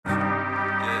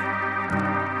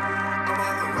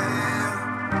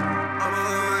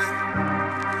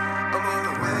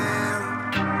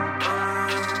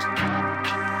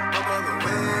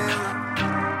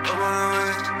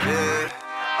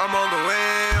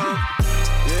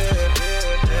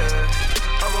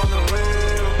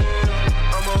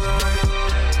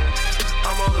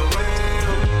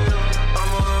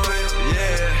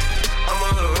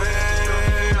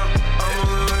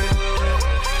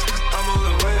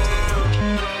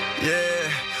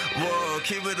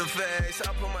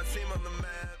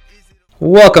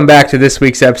Welcome back to this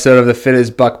week's episode of the Fit as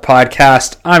Buck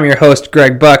podcast. I'm your host,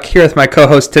 Greg Buck, here with my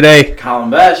co-host today, Colin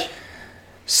Besh.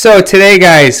 So today,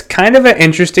 guys, kind of an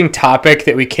interesting topic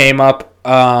that we came up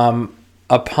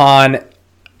upon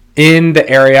in the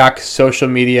Arioc social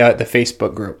media, the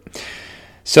Facebook group.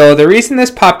 So the reason this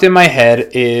popped in my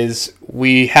head is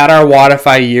we had our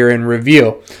Wodify year in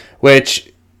review, which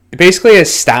basically is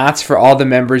stats for all the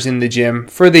members in the gym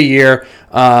for the year,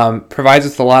 provides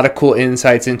us a lot of cool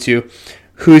insights into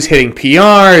who's hitting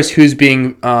PRs, who's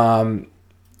being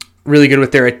really good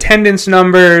with their attendance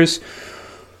numbers,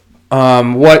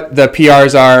 what the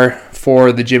PRs are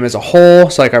for the gym as a whole,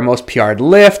 so like our most PR'd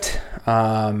lift,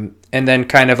 and then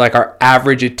kind of like our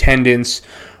average attendance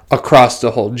across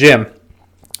the whole gym.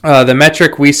 The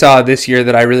metric we saw this year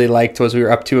that I really liked was we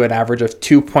were up to an average of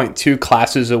 2.2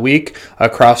 classes a week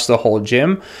across the whole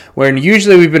gym, where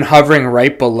usually we've been hovering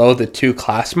right below the 2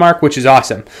 class mark, which is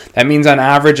awesome. That means on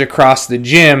average across the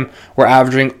gym, we're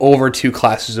averaging over 2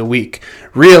 classes a week.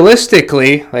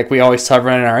 Realistically, like we always hover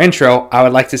in our intro, I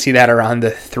would like to see that around the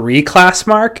 3 class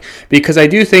mark, because I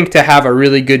do think to have a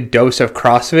really good dose of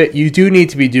CrossFit, you do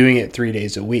need to be doing it 3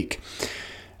 days a week.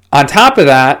 On top of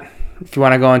that, if you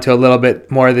want to go into a little bit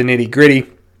more of the nitty-gritty,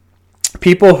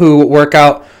 people who work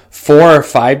out 4 or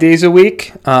 5 days a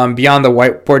week, Beyond the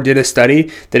Whiteboard did a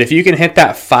study that if you can hit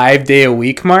that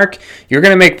 5-day-a-week mark, you're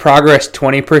going to make progress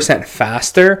 20%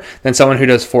 faster than someone who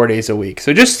does 4 days a week.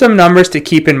 So just some numbers to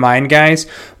keep in mind, guys,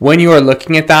 when you are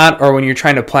looking at that or when you're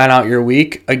trying to plan out your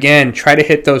week. Again, try to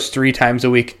hit those 3 times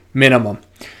a week minimum.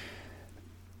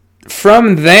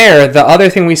 From there, the other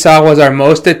thing we saw was our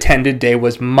most attended day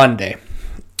was Monday.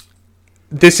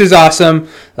 This is awesome.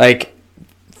 Like,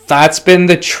 that's been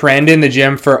the trend in the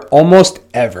gym for almost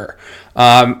ever.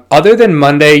 Other than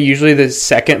Monday, usually the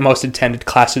second most attended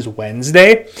class is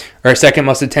Wednesday, or second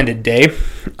most attended day.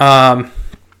 I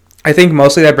think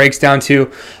mostly that breaks down to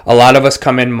a lot of us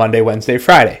come in Monday, Wednesday,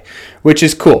 Friday, which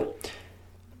is cool.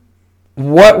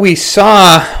 What we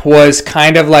saw was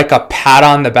kind of like a pat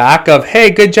on the back of, hey,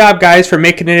 good job, guys, for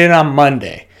making it in on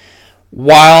Monday.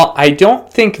 While I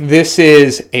don't think this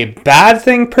is a bad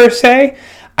thing per se,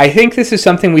 I think this is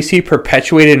something we see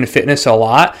perpetuated in fitness a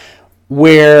lot,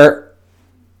 where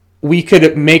we could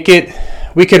reframe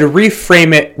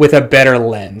it with a better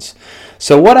lens.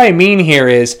 So what I mean here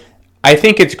is, I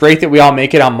think it's great that we all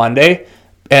make it on Monday,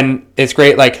 and it's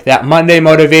great, like that Monday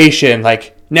motivation,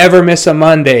 like never miss a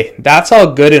Monday. That's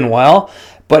all good and well,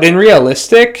 but in a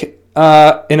realistic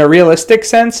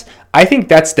sense, I think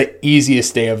that's the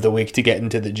easiest day of the week to get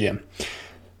into the gym.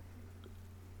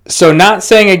 So not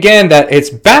saying, again, that it's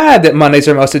bad that Monday's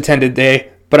our most attended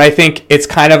day, but I think it's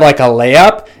kind of like a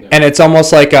layup, and it's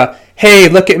almost like a, hey,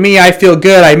 look at me, I feel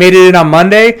good, I made it in on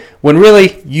Monday, when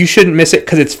really you shouldn't miss it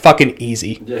because it's fucking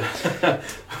easy. Yeah.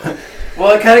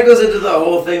 Well, it kind of goes into the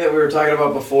whole thing that we were talking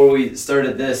about before we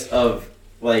started this of,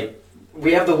 like,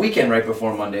 we have the weekend right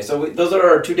before Monday, so those are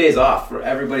our 2 days off.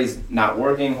 Everybody's not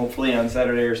working, hopefully, on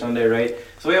Saturday or Sunday, right?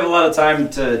 So we have a lot of time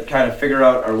to kind of figure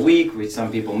out our week.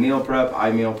 Some people meal prep.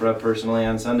 I meal prep personally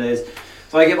on Sundays.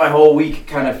 So I get my whole week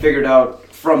kind of figured out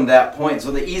from that point.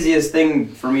 So the easiest thing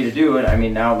for me to do, and I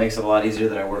mean now it makes it a lot easier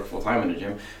that I work full-time in the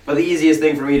gym, but the easiest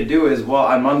thing for me to do is, well,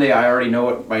 on Monday I already know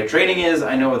what my training is,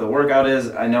 I know what the workout is,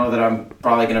 I know that I'm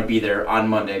probably going to be there on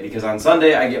Monday, because on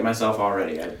Sunday I get myself all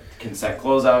ready. I can set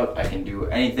clothes out, I can do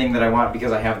anything that I want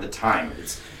because I have the time.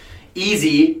 It's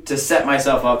easy to set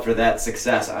myself up for that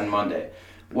success on Monday.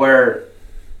 Where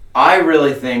I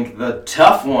really think the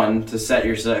tough one to set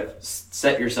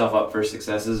yourself up for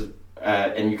success is,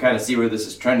 and you kind of see where this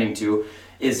is trending to,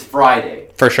 is Friday.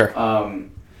 For sure.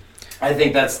 I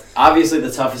think that's obviously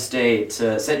the toughest day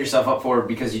to set yourself up for,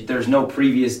 because there's no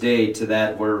previous day to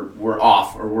that where we're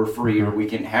off or we're free, or we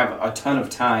can have a ton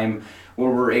of time where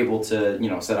we're able to,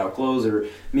 set out clothes or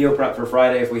meal prep for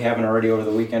Friday if we haven't already over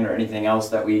the weekend, or anything else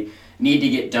that we need to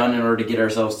get done in order to get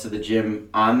ourselves to the gym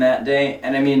on that day.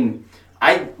 And I mean,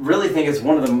 I really think it's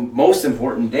one of the most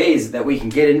important days that we can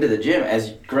get into the gym.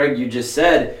 As Greg, you just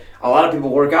said, a lot of people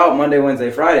work out Monday,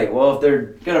 Wednesday, Friday. Well, if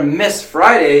they're going to miss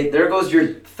Friday, there goes your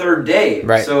third day.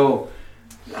 Right. So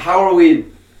how are we,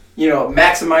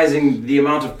 maximizing the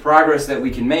amount of progress that we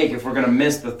can make if we're going to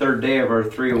miss the third day of our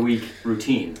 3-a-week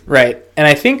routine? Right. And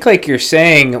I think, like you're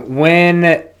saying,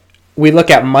 when we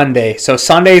look at Monday, so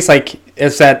Sunday's like,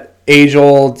 it's that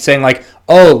age-old saying like,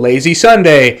 oh, lazy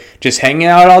Sunday, just hanging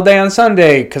out all day on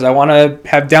Sunday because I want to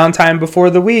have downtime before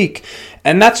the week.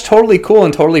 And that's totally cool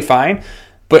and totally fine.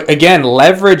 But again,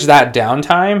 leverage that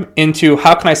downtime into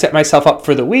how can I set myself up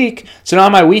for the week so now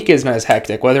my week isn't as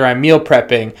hectic, whether I'm meal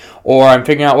prepping or I'm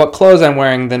figuring out what clothes I'm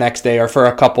wearing the next day or for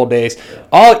a couple days.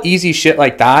 All easy shit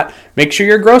like that. Make sure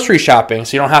you're grocery shopping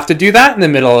so you don't have to do that in the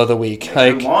middle of the week.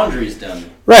 Like, your laundry's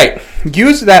done. Right.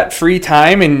 Use that free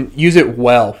time and use it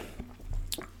well.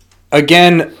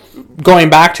 Again, going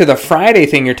back to the Friday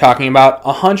thing you're talking about,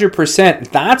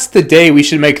 100%, that's the day we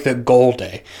should make the goal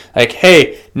day. Like,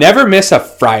 hey, never miss a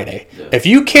Friday. Yeah. If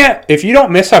you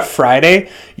don't miss a Friday,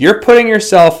 you're putting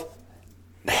yourself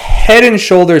head and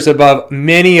shoulders above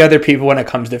many other people when it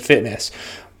comes to fitness,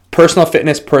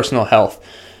 personal health.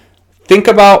 Think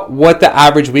about what the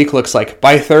average week looks like.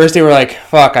 By Thursday, we're like,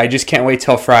 fuck, I just can't wait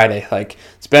till Friday. Like,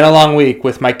 it's been a long week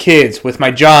with my kids, with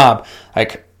my job.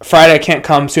 Like, Friday can't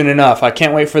come soon enough. I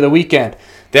can't wait for the weekend.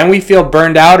 Then we feel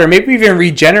burned out or maybe even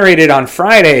regenerated on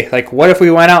Friday. Like, what if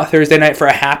we went out Thursday night for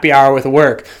a happy hour with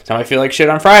work? So I feel like shit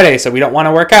on Friday, so we don't want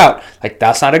to work out. Like,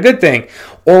 that's not a good thing.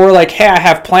 Or we're like, hey, I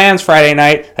have plans Friday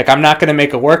night. Like, I'm not going to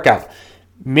make a workout.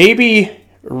 Maybe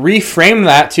reframe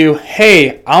that to,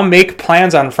 hey, I'll make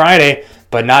plans on Friday,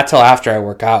 but not till after I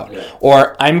work out. Yeah.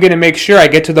 Or I'm going to make sure I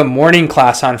get to the morning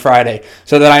class on Friday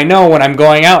so that I know when I'm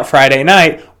going out Friday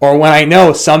night or when I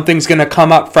know something's going to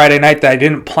come up Friday night that I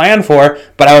didn't plan for,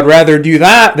 but I would rather do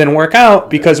that than work out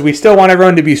because we still want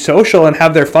everyone to be social and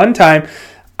have their fun time.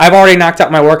 I've already knocked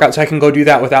out my workout so I can go do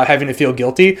that without having to feel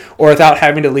guilty or without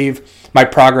having to leave my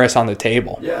progress on the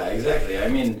table. Yeah, exactly. I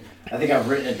mean, I think I've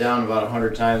written it down about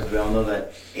 100 times. We all know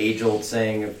that age-old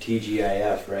saying of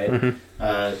TGIF, right?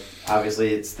 Mm-hmm.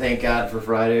 Obviously, it's thank God for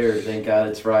Friday or thank God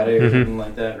it's Friday or something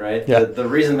like that, right? Yeah. The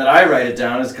reason that I write it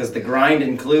down is because the grind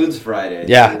includes Friday.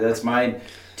 Yeah. That's my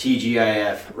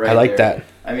TGIF right I like there. that.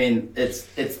 I mean, it's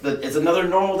another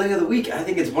normal day of the week. I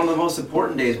think it's one of the most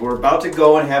important days. We're about to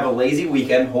go and have a lazy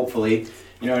weekend, hopefully.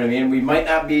 You know what I mean? We might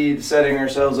not be setting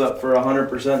ourselves up for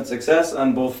 100% success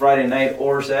on both Friday night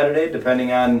or Saturday,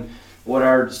 depending on what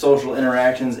our social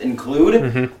interactions include.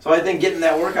 Mm-hmm. So I think getting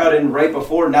that workout in right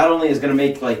before not only is going to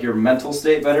make like your mental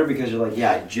state better because you're like,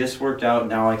 yeah, I just worked out,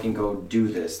 now I can go do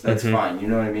this. That's fine. You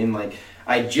know what I mean? Like,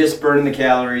 I just burned the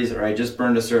calories or I just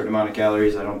burned a certain amount of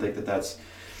calories. I don't think that that's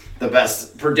the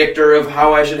best predictor of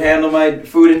how I should handle my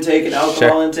food intake and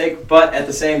alcohol intake. But at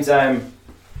the same time,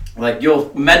 like,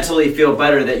 you'll mentally feel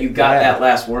better that you got that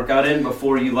last workout in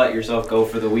before you let yourself go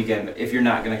for the weekend if you're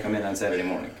not going to come in on Saturday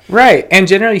morning. Right. And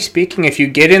generally speaking, if you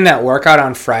get in that workout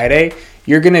on Friday,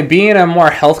 you're going to be in a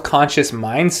more health-conscious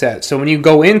mindset. So when you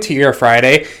go into your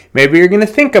Friday, maybe you're going to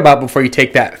think about before you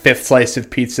take that fifth slice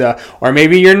of pizza, or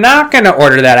maybe you're not going to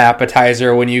order that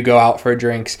appetizer when you go out for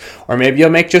drinks, or maybe you'll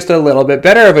make just a little bit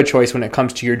better of a choice when it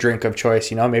comes to your drink of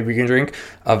choice. You know, maybe you can drink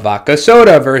a vodka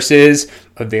soda versus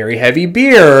a very heavy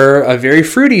beer or a very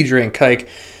fruity drink. Like,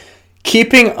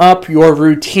 keeping up your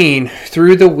routine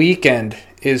through the weekend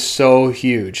is so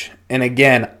huge. And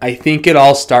again, I think it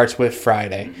all starts with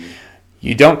Friday. Mm-hmm.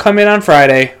 You don't come in on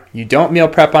Friday. You don't meal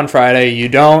prep on Friday. You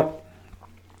don't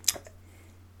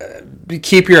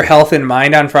keep your health in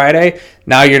mind on Friday.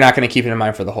 Now you're not going to keep it in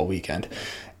mind for the whole weekend.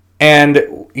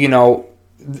 And, you know,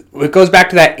 it goes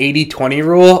back to that 80-20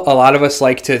 rule a lot of us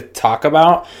like to talk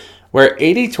about, where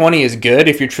 80-20 is good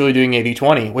if you're truly doing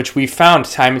 80-20, which we found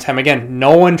time and time again.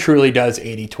 No one truly does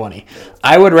 80-20.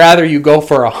 I would rather you go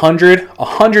for 100,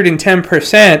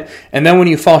 110%, and then when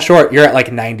you fall short, you're at like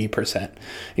 90%.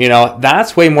 You know,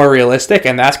 that's way more realistic,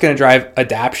 and that's going to drive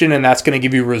adaptation, and that's going to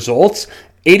give you results.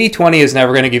 80-20 is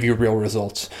never going to give you real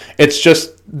results. It's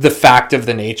just the fact of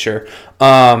the nature.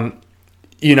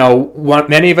 You know,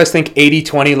 many of us think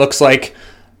 80-20 looks like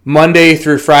Monday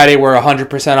through Friday we're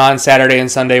 100% on, Saturday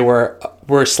and Sunday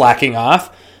we're slacking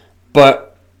off.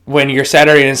 But when your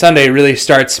Saturday and Sunday really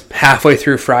starts halfway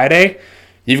through Friday,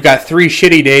 you've got 3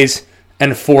 shitty days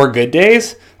and 4 good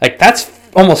days. Like, that's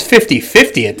almost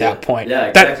 50-50 at that point. Yeah,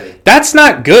 exactly. That's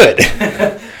not good.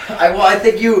 I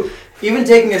think you, even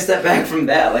taking a step back from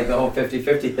that, like the whole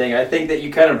 50-50 thing, I think that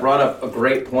you kind of brought up a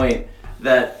great point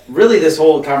that really this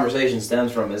whole conversation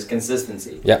stems from is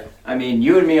consistency. Yeah. I mean,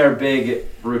 you and me are big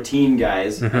routine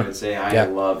guys. I would say I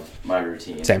love my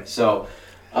routine. Same. So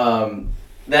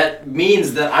that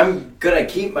means that I'm going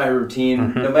to keep my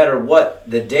routine no matter what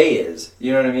the day is.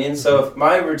 You know what I mean? So if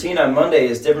my routine on Monday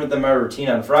is different than my routine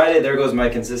on Friday, there goes my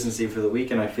consistency for the week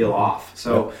and I feel off.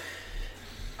 So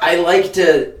I like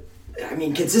to... I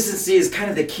mean, consistency is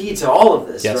kind of the key to all of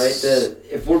this, right?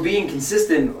 If we're being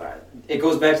consistent... It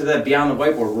goes back to that beyond the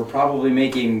whiteboard. We're probably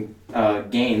making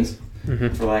gains,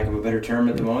 for lack of a better term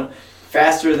at the moment,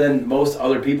 faster than most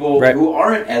other people who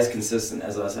aren't as consistent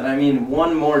as us. And I mean,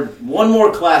 one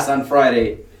more class on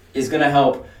Friday is going to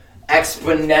help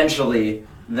exponentially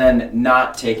than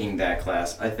not taking that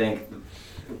class. I think,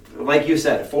 like you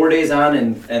said, 4 days on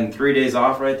and 3 days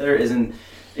off right there isn't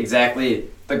exactly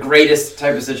the greatest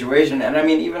type of situation. And I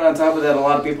mean, even on top of that, a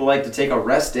lot of people like to take a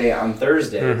rest day on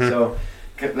Thursday. Mm-hmm. So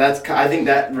I think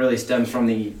that really stems from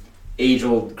the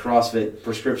age-old CrossFit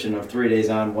prescription of 3 days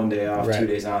on, 1 day off, right. 2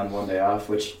 days on, 1 day off,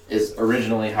 which is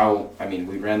originally how, I mean,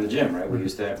 we ran the gym, right? We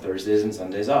used to have Thursdays and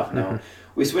Sundays off. Now,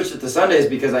 we switched it to Sundays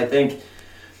because I think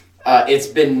it's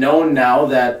been known now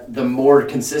that the more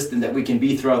consistent that we can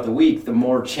be throughout the week, the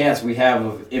more chance we have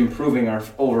of improving our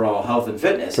overall health and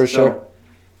fitness. For sure.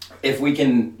 If we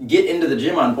can get into the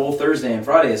gym on both Thursday and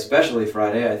Friday, especially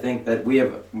Friday, I think that we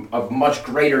have a much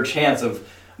greater chance of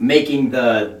making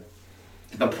the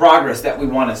progress that we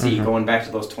want to see going back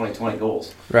to those 2020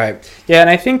 goals. Right. Yeah, and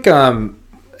I think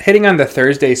hitting on the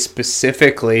Thursday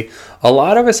specifically, a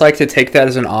lot of us like to take that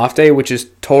as an off day, which is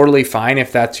totally fine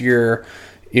if that's your,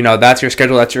 that's your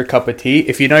schedule, that's your cup of tea.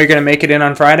 If you know you're going to make it in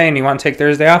on Friday and you want to take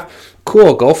Thursday off,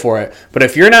 cool, go for it. But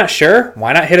if you're not sure,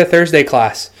 why not hit a Thursday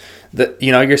class?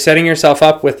 You're setting yourself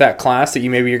up with that class that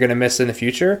you're going to miss in the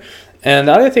future. And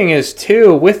the other thing is,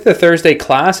 too, with the Thursday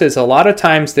classes, a lot of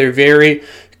times they're very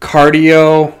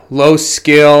cardio, low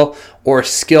skill, or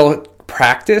skill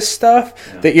practice stuff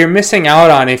that you're missing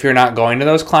out on if you're not going to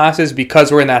those classes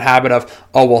because we're in that habit of,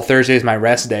 Thursday is my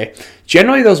rest day.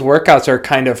 Generally, those workouts are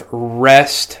kind of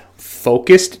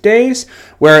rest-focused days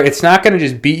where it's not going to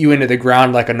just beat you into the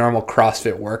ground like a normal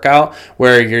CrossFit workout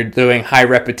where you're doing high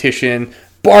repetition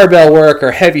barbell work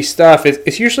or heavy stuff.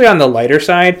 It's usually on the lighter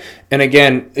side. And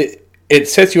again, it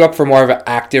sets you up for more of an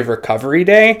active recovery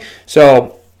day.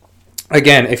 So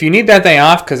again, if you need that day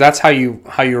off because that's how you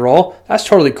roll, that's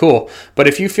totally cool. But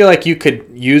if you feel like you could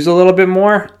use a little bit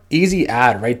more, easy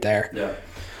add right there. Yeah.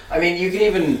 I mean, you can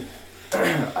even,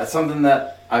 something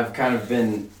that I've kind of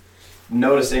been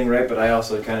noticing, right, but I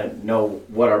also kind of know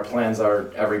what our plans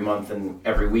are every month and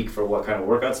every week for what kind of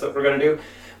workouts that we're going to do.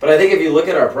 But I think if you look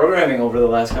at our programming over the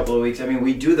last couple of weeks, I mean,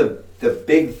 we do the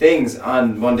big things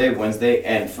on Monday, Wednesday,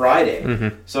 and Friday.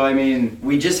 Mm-hmm. So, I mean,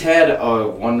 we just had a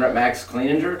 1 rep max clean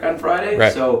and jerk on Friday.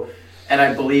 Right. So, and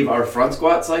I believe our front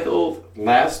squat cycle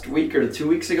last week or 2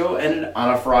 weeks ago ended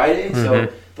on a Friday. Mm-hmm.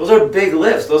 So those are big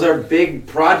lifts. Those are big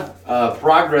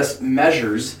progress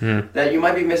measures that you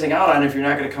might be missing out on if you're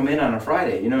not going to come in on a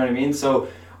Friday. You know what I mean? So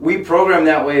we program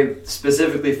that way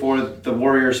specifically for the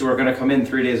warriors who are going to come in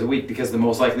 3 days a week because the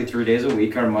most likely 3 days a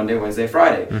week are Monday, Wednesday,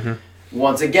 Friday. Mm-hmm.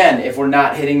 Once again, if we're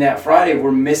not hitting that Friday,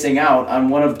 we're missing out on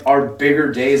one of our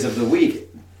bigger days of the week.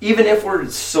 Even if we're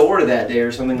sore that day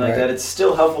or something like that, it's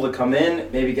still helpful to come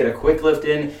in, maybe get a quick lift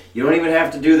in. You don't even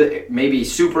have to do the maybe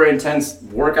super intense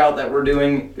workout that we're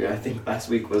doing. I think last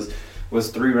week was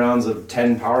 3 rounds of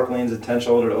 10 power cleans and 10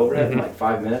 shoulder to overhead in like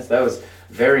 5 minutes. That was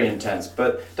very intense,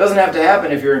 but it doesn't have to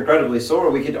happen if you're incredibly sore.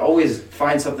 We could always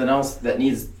find something else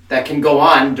that can go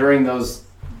on during those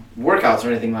workouts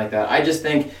or anything like that. I just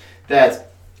think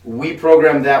that we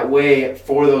program that way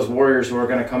for those warriors who are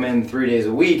going to come in 3 days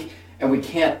a week, and we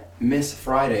can't miss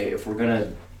Friday if we're gonna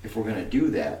do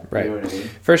that. Right. You know what I mean?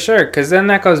 For sure, because then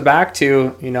that goes back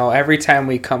to every time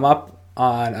we come up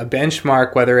on a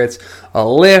benchmark, whether it's a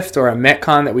lift or a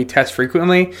Metcon that we test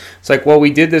frequently, it's like, well, we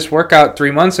did this workout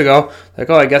 3 months ago. Like,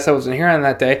 I guess I wasn't here on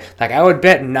that day. Like, I would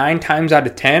bet 9 times out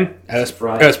of 10 it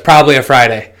was probably a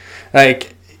Friday.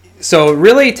 Like, so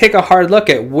really take a hard look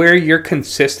at where you're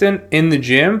consistent in the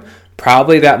gym.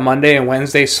 Probably that Monday and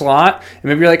Wednesday slot. And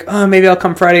maybe you're like, maybe I'll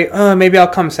come Friday. Maybe I'll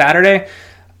come Saturday.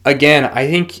 Again, I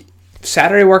think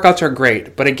Saturday workouts are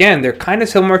great. But again, they're kind of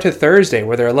similar to Thursday,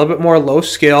 where they're a little bit more low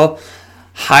skill,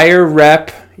 higher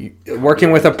rep,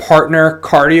 working with a partner,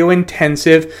 cardio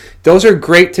intensive. Those are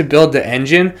great to build the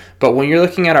engine, but when you're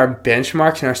looking at our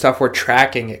benchmarks and our stuff we're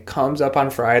tracking, it comes up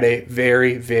on Friday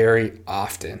very, very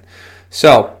often.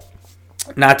 So,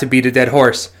 not to beat a dead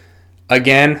horse,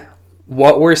 again,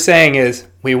 what we're saying is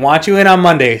we want you in on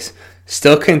Mondays.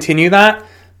 Still continue that,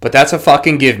 but that's a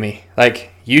fucking give me.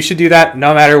 Like, you should do that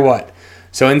no matter what.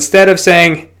 So instead of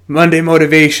saying Monday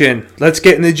motivation, let's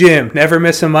get in the gym, never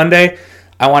miss a Monday,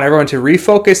 I want everyone to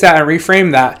refocus that and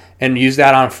reframe that and use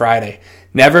that on Friday.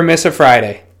 Never miss a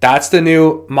Friday. That's the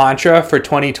new mantra for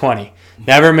 2020.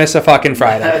 Never miss a fucking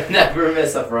Friday. Never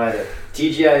miss a Friday.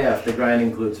 TGIF, the grind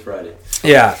includes Friday.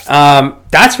 Yeah,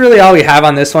 that's really all we have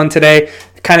on this one today.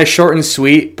 Kind of short and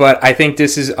sweet, but I think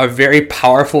this is a very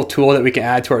powerful tool that we can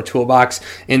add to our toolbox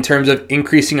in terms of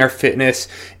increasing our fitness,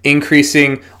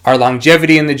 increasing our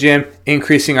longevity in the gym,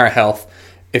 increasing our health.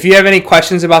 if you have any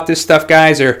questions about this stuff,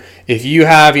 guys, or if you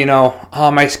have,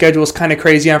 oh, my schedule's kind of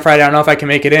crazy on Friday, I don't know if I can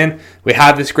make it in, we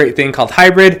have this great thing called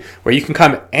hybrid where you can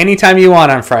come anytime you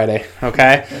want on Friday,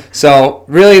 okay? So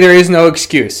really there is no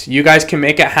excuse. You guys can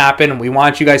make it happen. We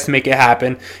want you guys to make it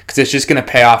happen because it's just going to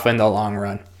pay off in the long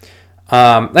run.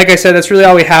 Like I said, that's really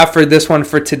all we have for this one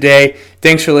for today.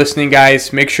 Thanks for listening,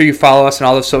 guys. Make sure you follow us on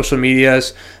all the social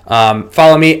medias.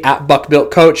 Follow me at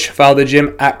BuckBuiltCoach. Follow the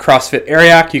gym at CrossFit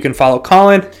Ariak. You can follow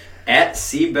Colin at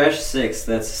CBesh6.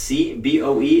 That's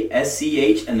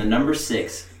CBoeSch and the number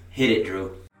 6. Hit it,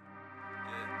 Drew.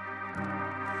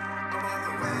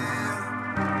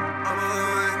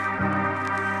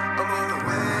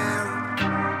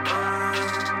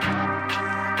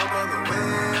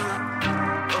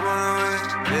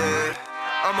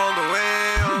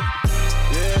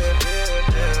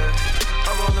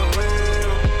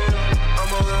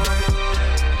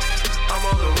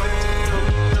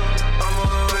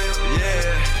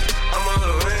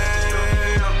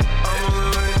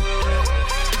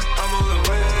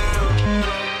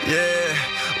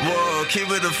 Keep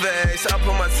it the facts, I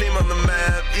put my team on the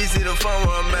map. Easy to find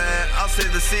where I'm at, I'll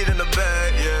save the seat in the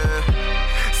back,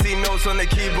 yeah. See notes on the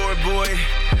keyboard, boy.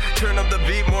 Turn up the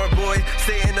beat more, boy.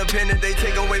 Stay independent, they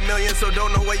take away millions, so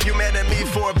don't know what you mad at me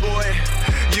for, boy.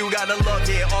 You gotta love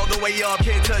it, all the way up,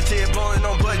 can't touch it. Ballin'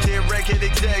 on budget, record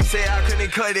exec, say I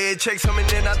couldn't cut it. Checks coming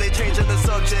in, now they changing the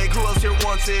subject. Who else here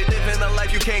wants it? Living a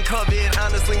life you can't covet.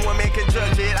 Honestly, one man can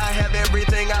judge it. I have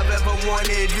everything I've ever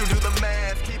wanted. You do the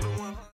math.